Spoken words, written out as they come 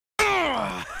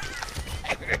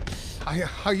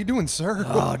How you doing, sir?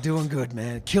 Oh, doing good,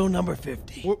 man. Kill number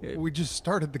 50. We just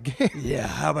started the game. Yeah,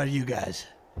 how about you guys?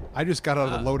 I just got out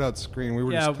of the loadout screen. We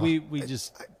were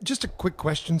just a quick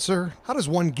question, sir. How does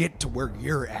one get to where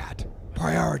you're at?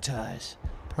 Prioritize.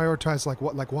 Prioritize like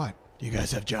what? Like what? Do you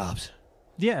guys have jobs?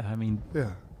 Yeah, I mean...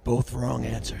 Yeah. Both wrong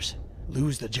answers.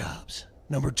 Lose the jobs.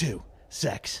 Number 2,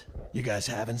 sex. You guys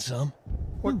having some?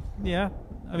 What? Yeah,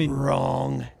 I mean...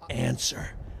 Wrong answer.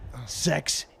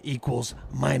 Sex equals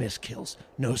minus kills.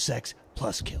 No sex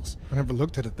plus kills. I never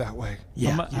looked at it that way.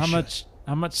 Yeah,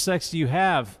 how much sex do you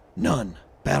have? None.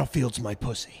 Battlefield's my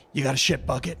pussy. You got a shit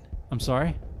bucket? I'm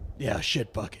sorry? Yeah, a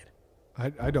shit bucket.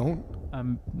 I don't.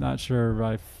 I'm not sure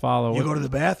I follow. You go to the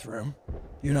bathroom,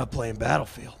 you're not playing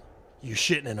Battlefield. You're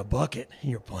shitting in a bucket,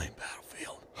 and you're playing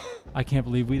Battlefield. I can't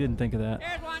believe we didn't think of that.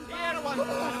 There's one. There's one.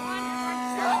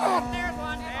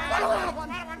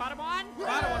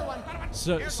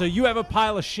 So you have a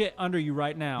pile of shit under you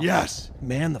right now. Yes.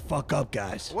 Man the fuck up,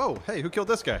 guys. Whoa, hey, who killed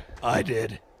this guy? I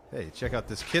did. Hey, check out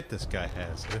this kit this guy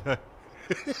has.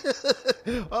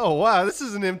 Oh, wow, this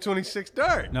is an M26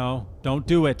 Dart. No, don't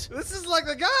do it. This is like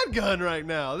the God gun right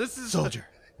now. This is... Soldier,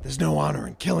 there's no honor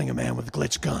in killing a man with a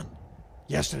glitch gun.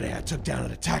 Yesterday, I took down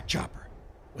an attack chopper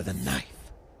with a knife.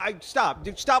 Stop.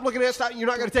 Dude, stop looking at it. Stop. You're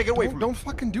not going to take it away from me. Don't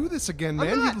fucking do this again,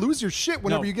 man. You'd lose your shit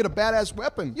whenever No. you get a badass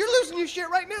weapon. You're losing your shit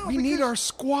right now. We need our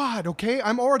squad, okay?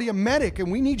 I'm already a medic,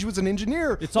 and we need you as an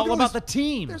engineer. It's Look all at about this- the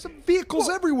team. There's vehicles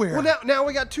everywhere. Well, now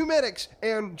we got 2 medics,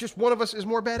 and just one of us is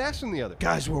more badass than the other.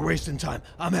 Guys, we're wasting time.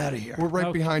 I'm out of here. We're right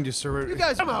Okay. behind you, sir. You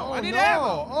guys, Oh, I need no.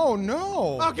 ammo. Oh,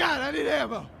 no. Oh, God, I need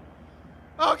ammo.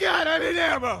 Oh, God, I need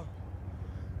ammo.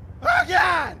 Oh,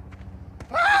 God.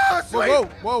 Oh, sweet.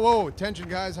 Whoa. Attention,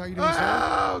 guys. How you doing, sir?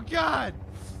 Oh, God.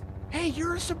 Hey,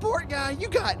 you're a support guy. You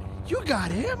got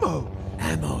ammo.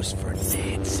 Ammo's for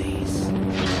Nazis.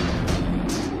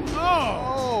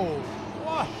 Oh.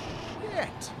 What?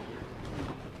 Shit.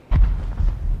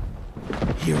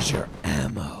 Here's your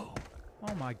ammo.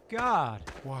 Oh my God.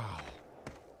 Wow.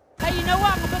 Hey, you know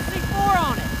what? I'm gonna put C4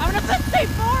 on it. I'm gonna put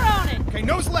C4 on it. Okay,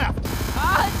 nose left. It's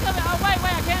coming. Oh, wait,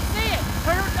 I can't see it.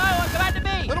 No, come back to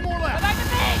me. Little more left. Come back to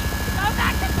me. Come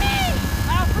back to me.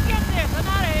 Oh, forget this. I'm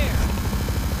out of here.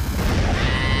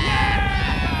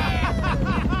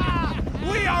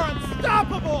 We are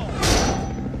unstoppable.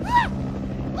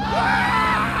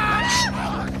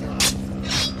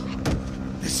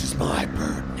 This is my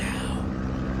bird now.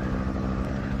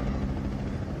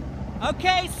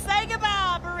 Okay, say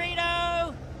goodbye,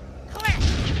 burrito. Click.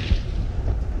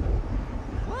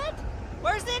 What?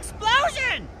 Where's the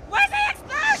explosion? Where's the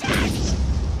explosion?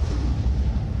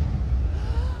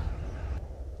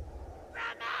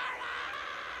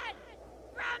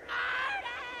 Promoted!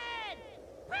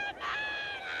 Promoted!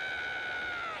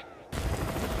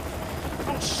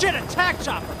 Oh shit! Attack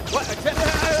chopper. What?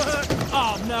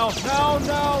 Oh no!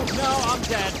 I'm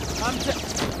dead. I'm dead.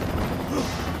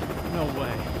 No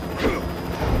way.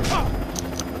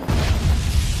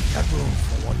 Got room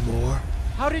for one more,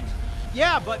 How did?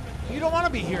 Yeah, but you don't want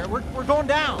to be here. We're going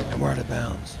down. and we're out of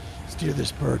bounds. Steer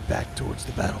this bird back towards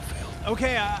the battlefield.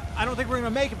 Okay, I don't think we're gonna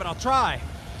make it, but I'll try.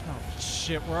 Oh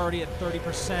shit! We're already at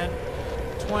 30%.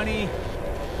 20,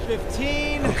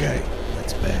 15. Okay,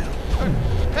 let's bail.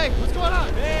 Hey, what's going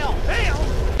on? Bail!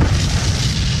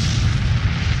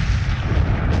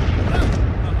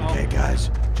 Uh-oh. Okay, guys,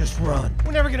 just run.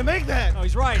 We're never gonna make that. Oh,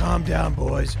 he's right. Calm down,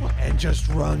 boys, and just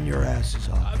run your asses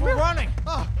off. We're running.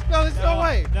 Oh, no, there's no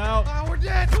way. No. Oh, we're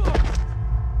dead.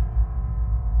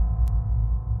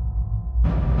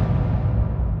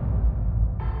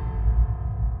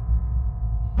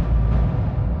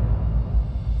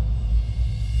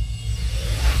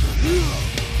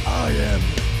 I am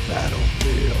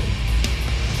Battlefield.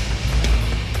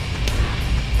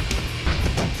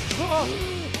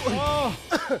 Oh,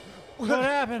 what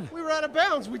happened? We were out of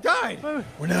bounds. We died.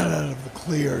 We're not out of the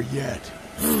clear yet.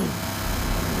 That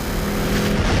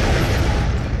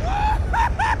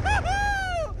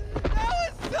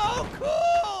was so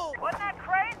cool! Wasn't that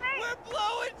crazy? We're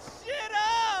blowing shit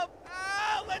up!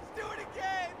 Oh, let's do it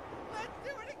again! Let's do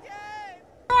it again!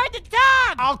 Ride the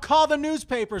dog! I'll call the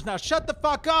newspapers now. Shut the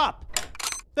fuck up.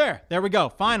 There we go.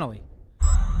 Finally.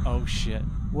 Oh shit.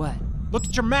 What? Look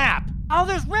at your map. Oh,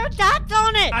 there's red dots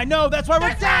on it! I know. That's why we're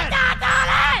There's dead. red dots on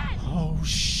it! Oh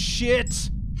shit.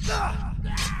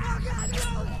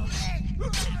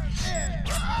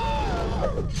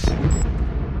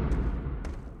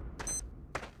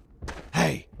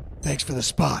 Hey, thanks for the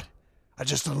spot. I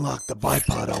just unlocked the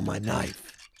bipod on my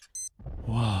knife.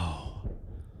 Whoa.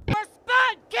 We're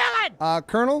spun! Kill it!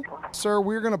 Colonel, sir,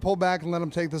 we're gonna pull back and let them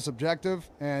take this objective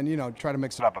and, try to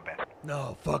mix it up a bit.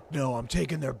 No, fuck no. I'm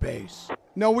taking their base.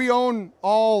 No, we own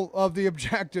all of the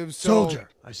objectives, so... Soldier,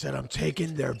 I said I'm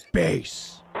taking their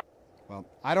base. Well,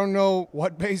 I don't know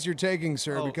what base you're taking,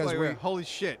 sir, because wait, holy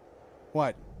shit.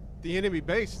 What? The enemy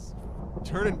base is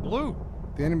turning blue.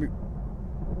 The enemy...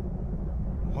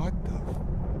 What the...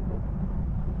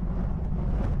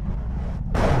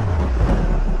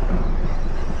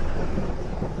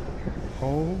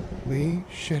 Holy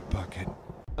shit bucket.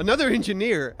 Another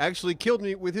engineer actually killed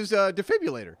me with his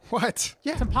defibrillator. What?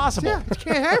 Yeah. It's impossible. Yeah, it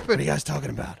can't happen. What are you guys talking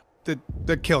about?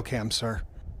 The kill cam, sir.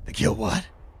 The kill what?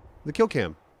 The kill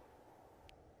cam.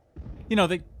 You know,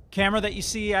 the camera that you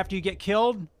see after you get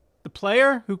killed? The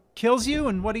player who kills you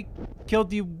and what he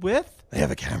killed you with? They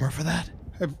have a camera for that?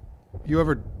 Have you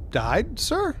ever died,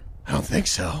 sir? I don't think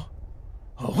so.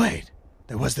 Oh, wait.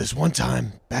 There was this one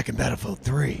time back in Battlefield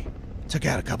 3. Took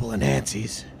out a couple of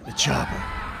Nancy's in the chopper.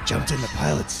 Jumped in the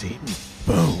pilot's seat and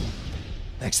boom.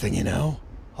 Next thing you know,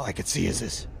 all I could see is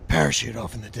this parachute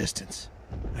off in the distance.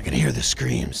 I can hear the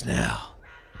screams now.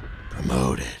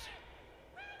 Promoted.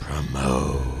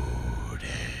 Promoted.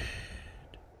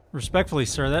 Respectfully,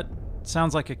 sir, that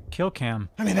sounds like a kill cam.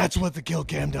 I mean, that's what the kill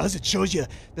cam does. It shows you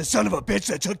the son of a bitch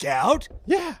that took you out?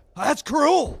 Yeah. That's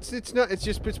cruel. It's not,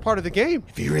 it's part of the game.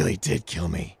 If he really did kill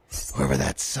me, whoever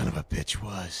that son of a bitch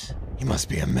was, he must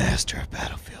be a master of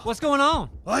Battlefield. What's going on?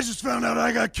 I just found out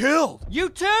I got killed. You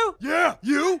too? Yeah,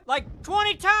 you? Like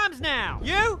 20 times now.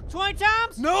 You? 20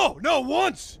 times? No,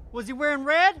 once. Was he wearing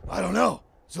red? I don't know.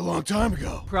 It's a long time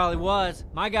ago. Probably was.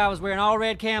 My guy was wearing all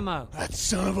red camo. That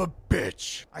son of a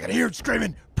bitch. I can hear him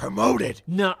screaming, promoted.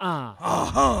 Nuh-uh.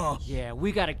 Uh-huh. Yeah,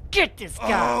 we gotta get this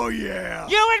guy. Oh, yeah.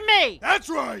 You and me. That's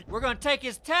right. We're gonna take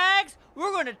his tags.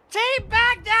 We're gonna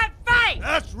teabag that fight.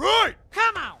 That's right.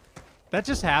 Come on. That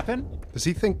just happened? Does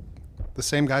he think the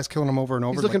same guy's killing him over and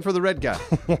over? He's looking for the red guy.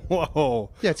 Whoa.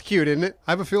 Yeah, it's cute, isn't it?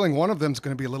 I have a feling one of them's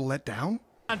going to be a little let down.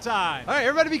 On time. All right,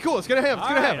 everybody be cool. It's gonna happen. It's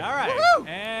gonna happen. All right. Woo-hoo!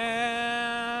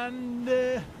 And...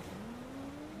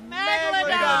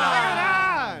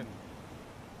 Megalodon!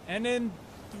 And in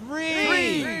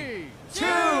three, 3, 2,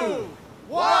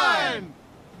 1.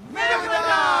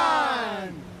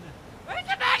 Megalodon! Where's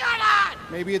the Megalodon?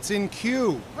 Maybe it's in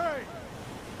Q. Hey.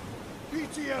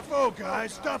 PTFO,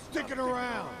 guys. Stop sticking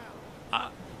around. I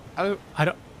don't...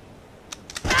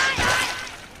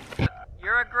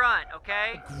 You're a grunt,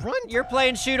 okay? Grunt? You're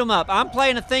playing shoot 'em up. I'm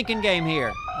playing a thinking game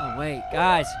here. Oh, wait,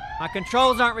 guys. My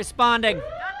controls aren't responding.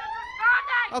 Nothing's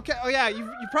responding! Okay, oh yeah,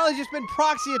 you've probably just been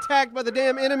proxy attacked by the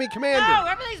damn enemy commander. No,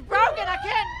 everything's broken. I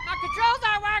can't. My controls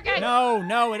aren't working.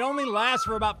 No, it only lasts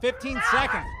for about 15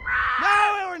 seconds.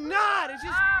 No, we're not. It's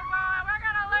just... We're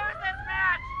gonna lose this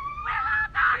match. We're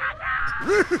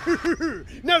all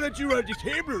talking. Now that you are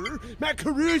disabled, my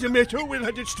career's a metal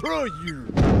will destroy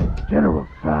you. General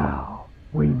Foul,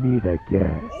 we meet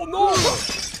again. Oh no!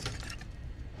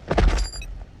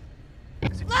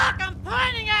 Look, I'm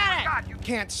pointing at it. God, you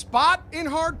can't spot in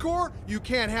hardcore. You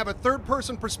can't have a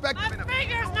third-person perspective. My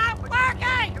finger's not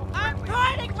working. I'm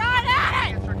pointing right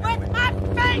at it with my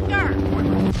finger.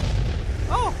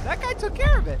 Oh, that guy took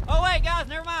care of it. Oh wait, guys,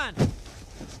 never mind.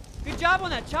 Good job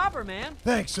on that chopper, man.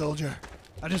 Thanks, soldier.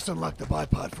 I just unlocked the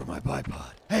bipod for my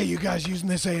bipod. Hey, you guys using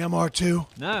this AMR too?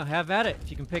 No, have at it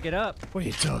if you can pick it up. What are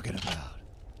you talking about?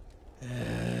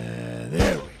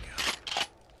 There we go.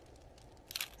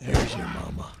 There's your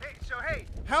mama. Hey,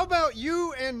 how about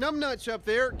you and Numbnuts up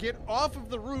there get off of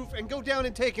the roof and go down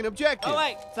and take an objective? Oh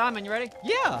wait, Simon, you ready?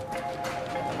 Yeah.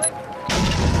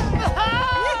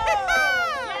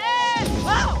 Yes!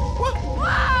 Whoa!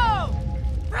 Whoa!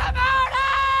 Promoted!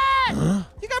 Huh?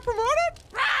 You got promoted?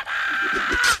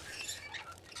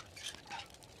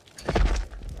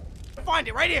 Find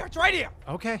it right here. It's right here.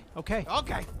 Okay. Okay.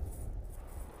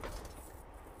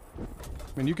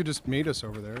 I mean, you could just meet us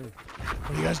over there.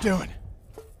 What are you guys doing?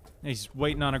 He's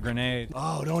waiting on a grenade.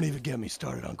 Oh, don't even get me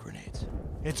started on grenades.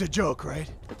 It's a joke,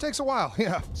 right? It takes a while,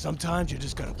 yeah. Sometimes you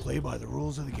just gotta play by the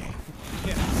rules of the game.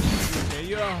 There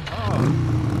you go.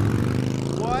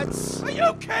 What? Are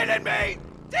you kidding me?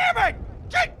 Damn it!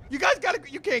 You guys gotta.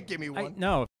 You can't give me one.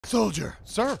 No. Soldier,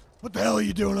 Sir, what the hell are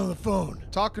you doing on the phone?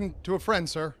 talking to a friend,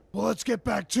 sir. Well, let's get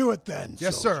back to it then.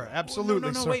 Yes, soldier. sir.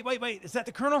 Absolutely, No, sir. wait. Is that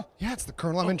the colonel? Yeah, it's the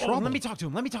colonel. I'm in trouble. Let me talk to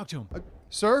him.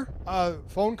 Sir,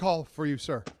 phone call for you,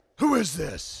 sir. Who is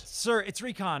this? Sir, it's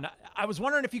Recon. I was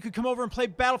wondering if you could come over and play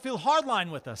Battlefield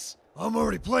Hardline with us. I'm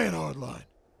already playing Hardline.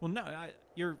 Well, no,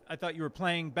 I thought you were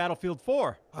playing Battlefield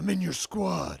 4. I'm in your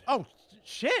squad. Oh,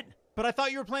 shit. But I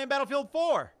thought you were playing Battlefield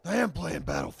 4. I am playing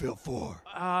Battlefield 4.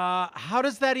 How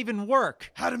does that even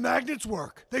work? How do magnets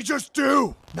work? They just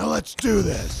do. Now let's do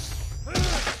this.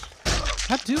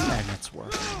 How do magnets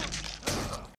work?